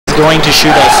going to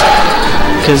shoot us.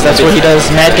 Because that's what he does,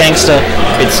 mad gangster.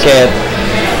 It's scared.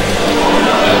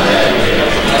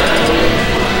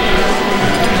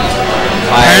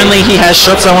 Apparently he has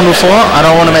shot someone before. I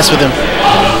don't want to mess with him.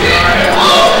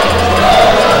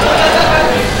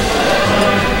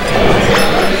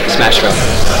 Smash throw.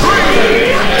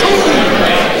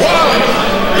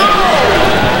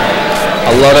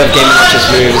 A lot of Game & Watch's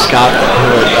moves can't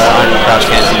crouch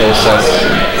cancel, so...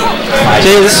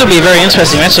 This will be a very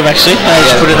interesting matchup actually,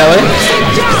 just put it that way.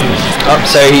 Oh,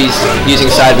 so he's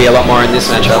using side B a lot more in this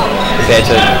matchup compared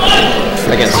to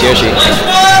against Yoshi.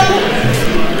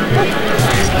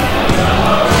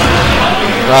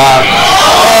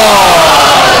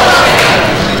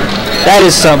 That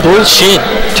is some bullshit.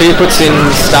 2 puts in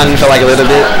stun for like a little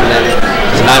bit, and then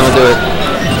 9 will do it.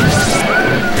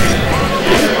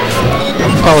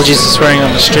 Apologies for swearing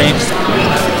on the stream.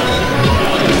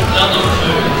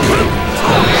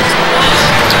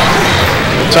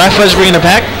 So Fudge bringing it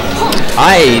back.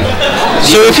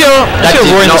 So if you're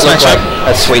avoiding this matchup,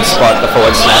 like a sweet spot, the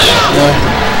forward smash.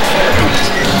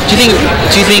 Do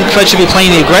you think Fudge should be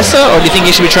playing the aggressor, or do you think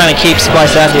he should be trying to keep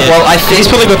Splice out here? Well, I think he's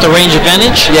probably got the range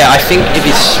advantage. Yeah, I think if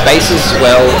he spaces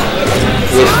well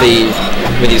with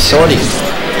his sword,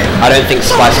 I don't think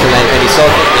Splice can land any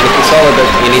sword. And he can solo, but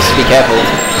he needs to be careful.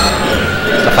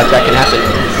 Stuff like that can happen.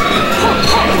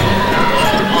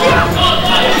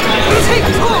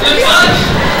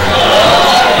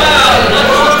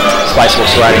 Splice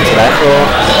walks right into that.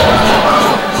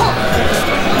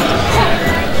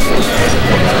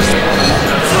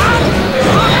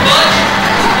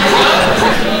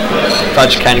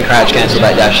 Fudge can crouch cancel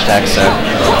that dash attack, so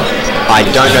I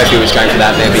don't know if he was going for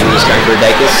that. Maybe he was going for a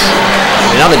Dakus.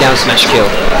 Another down smash kill.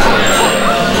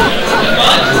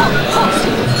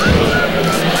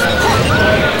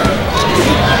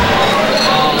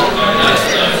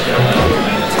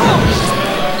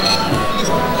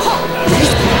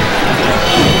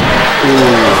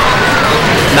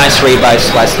 Nice read by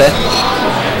Splice there.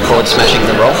 Forward smashing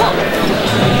the roll.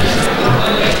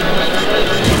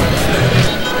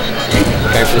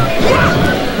 Go for the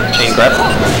chain grab.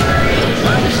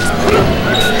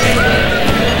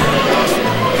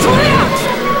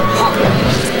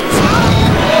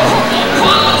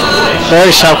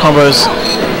 Very sharp combos.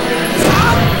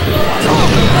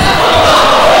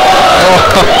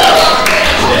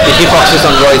 The hitboxes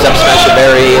on Roy's up smash are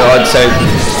very odd, so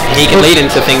he can lead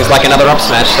into things like another up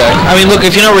smash. So I mean, look,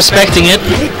 if you're not respecting it,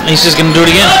 he's just gonna do it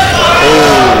again.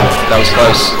 Oh, that was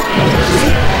close.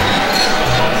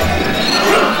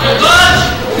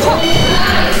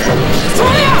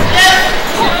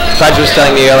 Fudge was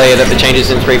telling me earlier that the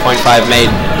changes in 3.5 made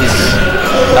his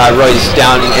Roy's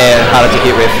down air harder to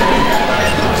hit with.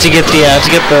 To get the is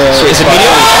it medium?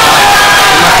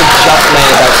 He must have just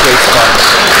landed that sweet spot.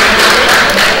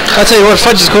 I'll tell you what,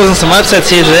 Fudge is causing some upsets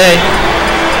here today.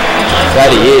 That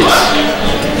he is.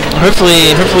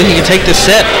 Hopefully he can take this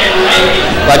set.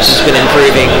 Fudge has been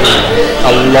improving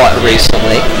a lot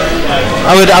recently.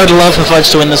 I would love for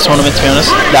Fudge to win this tournament, to be honest.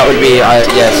 That would be,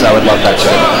 yes, I would love that too.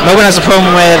 Melbourne has a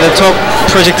problem where the top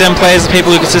Project M players, the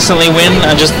people who consistently win,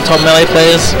 are just the top melee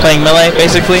players playing melee,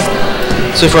 basically.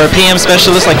 So for a PM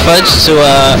specialist like Fudge to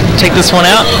take this one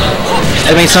out,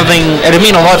 it'd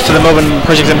mean a lot for the Melbourne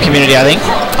Project M community, I think.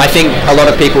 I think a lot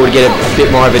of people would get a bit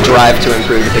more of a drive to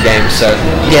improve the game, so...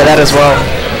 Yeah, that as well.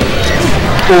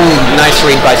 Ooh, nice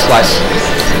read by Splice.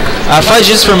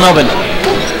 Fudge is from Melbourne.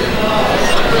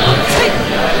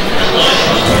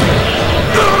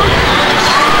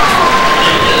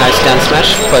 Nice down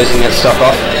smash, closing that stock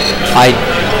off.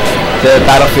 The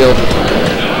battlefield...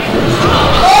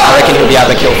 I reckon he'll be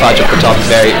able to kill Fudge off the top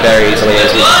very, very easily,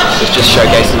 as he was just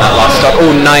showcasing that last stock.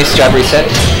 Oh, nice jab reset.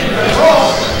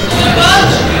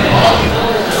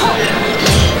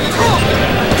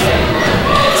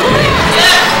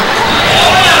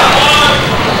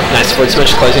 Nice forward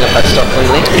smash, closing up that stock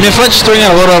cleanly. You know, Fudge is throwing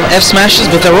out a lot of F smashes,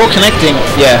 but they're all connecting.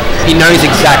 Yeah, he knows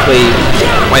exactly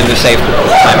when the safe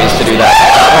time is to do that.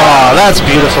 Oh, that's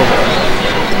beautiful.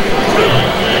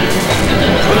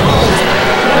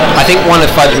 I think one of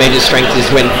Fudge's major strengths is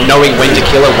knowing when to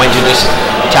kill and when to just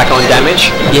tack on damage.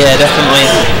 Yeah, definitely.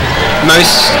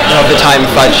 Most of the time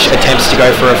Fudge attempts to go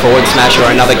for a forward smash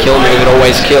or another kill move, it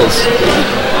always kills.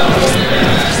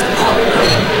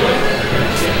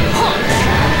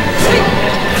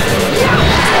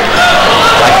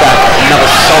 Like that, another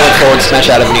solid forward smash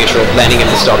out of neutral, landing him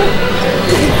to stop.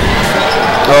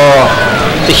 Oh,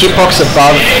 the hitbox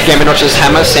above Game & Watch's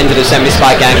hammer send to the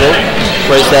semi-spike angle,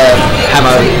 whereas the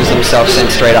hammer is himself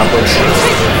sent straight upwards.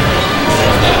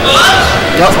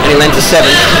 Oh, and he lands a 7,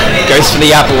 goes for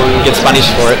the apple and gets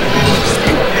punished for it.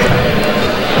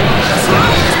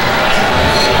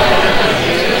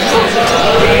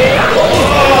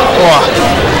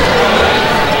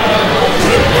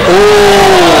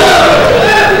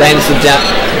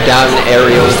 down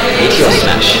aerial meteor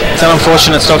smash. It's an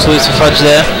unfortunate stock to lose for Fudge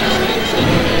there.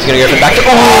 He's going to go for back to...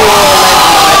 Oh!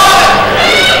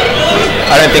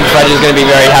 I don't think Fudge is going to be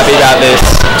very happy about this.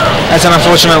 That's an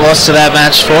unfortunate loss to that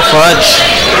match for Fudge.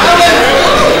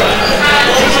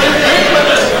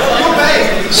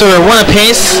 So we're 1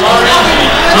 apiece.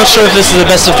 Not sure if this is a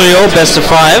best of 3 or best of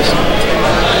 5.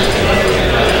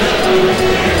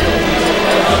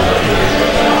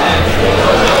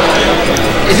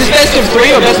 Is this best of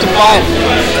 3 or best of 5?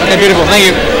 Okay, beautiful. Thank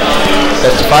you.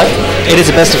 Best of 5? It is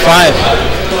a best of 5.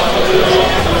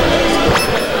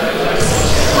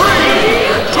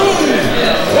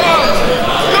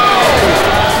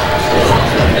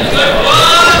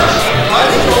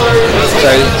 So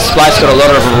Splice got a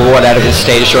lot of reward out of his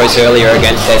stage choice earlier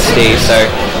against SD, so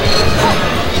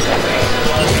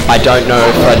I don't know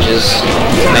if Fudge has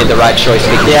made the right choice.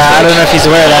 Yeah, I don't know if he's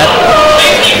aware of that.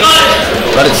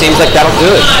 But it seems like that'll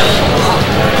do it.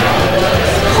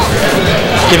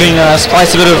 Giving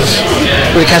Splice a bit of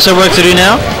catch-up work to do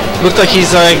now. Looked like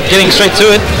he's getting straight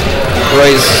to it.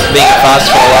 Roy's being fast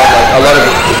for a lot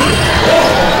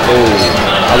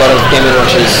of Game &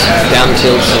 Watch's down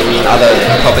tilts and other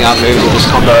popping up moves will just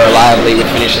combo reliably with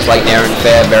finishes like Nair and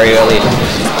Fair very early in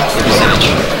percentage.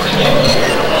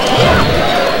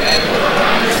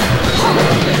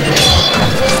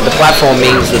 The platform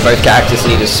means that both characters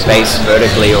need to space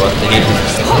vertically, or they need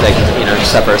to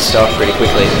separate stuff pretty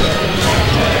quickly.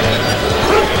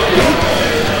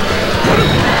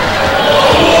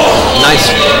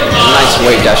 Nice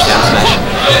wave dash down smash.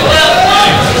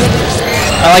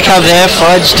 I like how there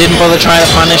Fudge didn't bother trying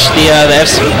to punish the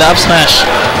up smash.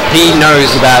 He knows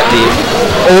about the...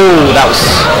 Oh, that was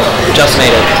just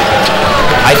made it.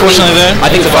 I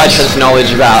think the Fudge has knowledge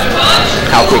about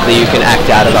how quickly you can act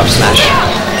out of up smash.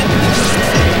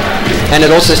 And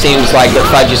it also seems like that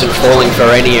Fudge isn't falling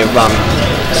for any of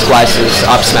Splice's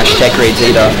up smash tech reads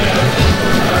either.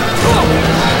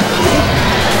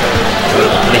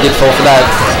 He did fall for that.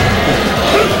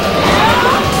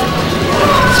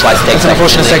 Splice takes an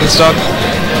unfortunate second stock.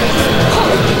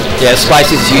 Yeah, Splice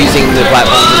is using the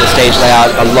platforms in the stage layout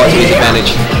a lot to his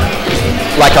advantage.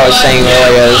 Like I was saying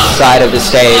earlier, the side of the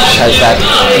stage has that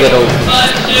little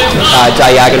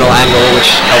diagonal angle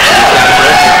which helps him down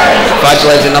through. Fudge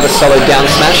lays another solid down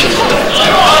smash and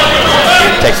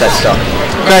takes that stock.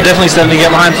 Crowd definitely starting to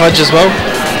get behind Fudge as well.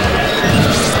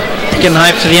 Getting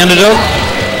hyped for the underdog.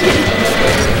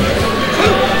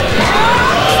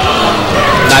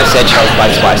 Nice edge hold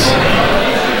by Splice.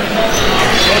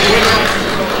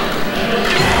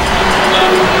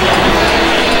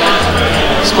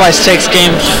 Splice takes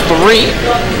game 3.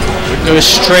 Goes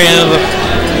straight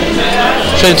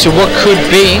into what could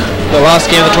be the last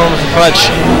game of the tournament for Fudge.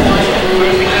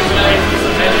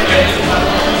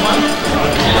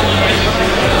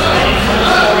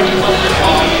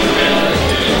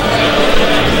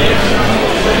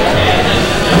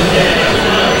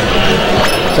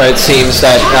 So it seems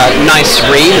that nice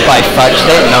read by Fudge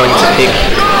there, knowing to pick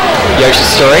Yoshi's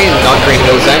story and not Green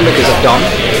Hill Zone because of Dom.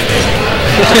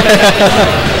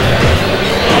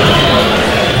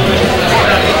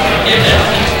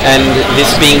 And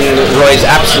this being Roy's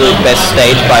absolute best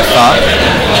stage by far,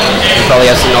 he probably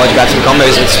has some knowledge about some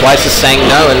combos, and Splice is saying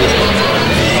no and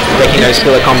making those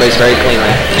killer combos very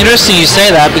cleanly. Interesting you say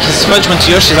that, because Fudge went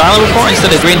to Yoshi's Island before instead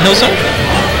of Green Hill Zone.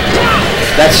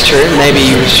 That's true, maybe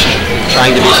he was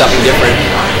trying to do something different.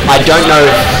 I don't know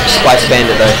if Splice banned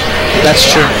it though. That's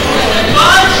true.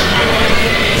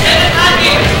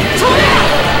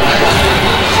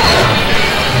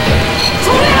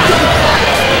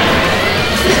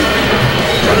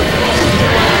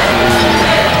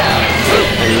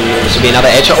 This will be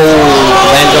another edge. Oh,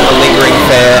 lands on the lingering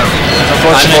fair.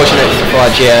 Unfortunate for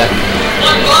Fudge, yeah.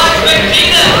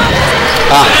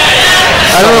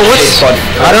 I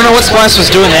don't know what Splice was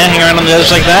doing there, hanging around on the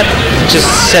edge like that. Just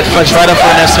set Fudge right up for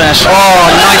an F smash. Oh,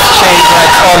 nice chain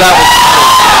right. Oh, that was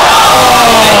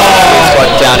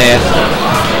spot down here.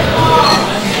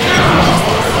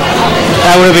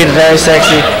 That would have been very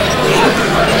sexy.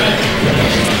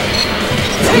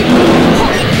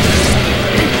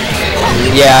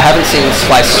 Yeah, I haven't seen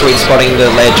Splice sweet spotting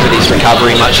the ledge with his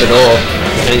recovery much at all.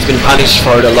 And he's been punished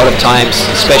for it a lot of times,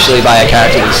 especially by a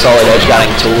character with solid edge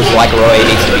guarding tools like Roy. He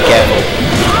needs to be careful.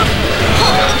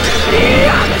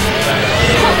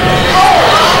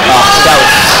 Oh, that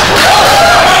was...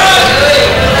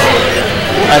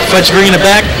 Alright, Fudge bringing it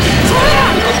back.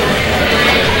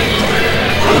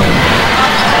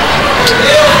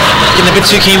 Getting a bit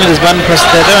too keen with his button press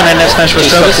there though, and then F smash for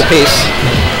Struggles. A piece.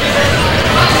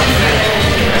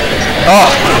 Oh,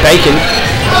 bacon.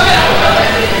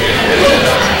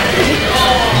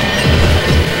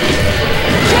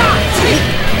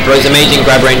 Rose amazing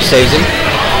grab range saves him.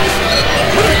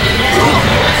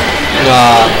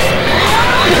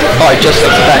 Oh, just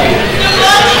looks back.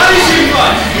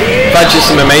 Fudge has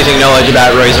some amazing knowledge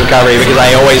about Rose's recovery because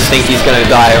I always think he's going to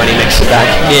die when he mixes it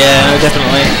back. Yeah, no,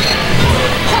 definitely.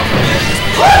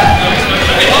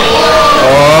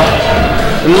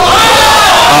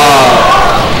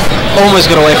 Almost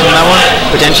got away from that one.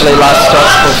 Potentially last stop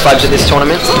for Fudge at this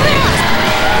tournament.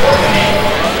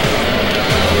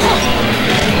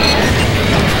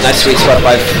 Nice sweet spot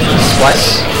by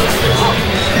Splice.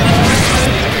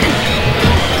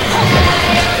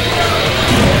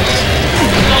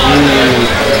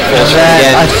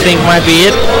 That I think might be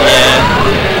it. Yeah.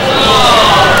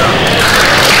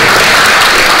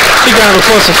 Big round of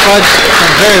applause for Fudge.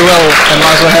 Done very well in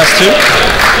Maslow House too.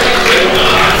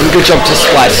 And good job to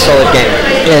Splice. Solid game.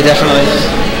 Yeah, definitely.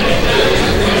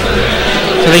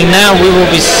 So I think now we will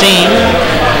be seeing.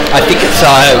 I think it's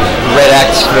Red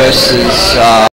Axe versus.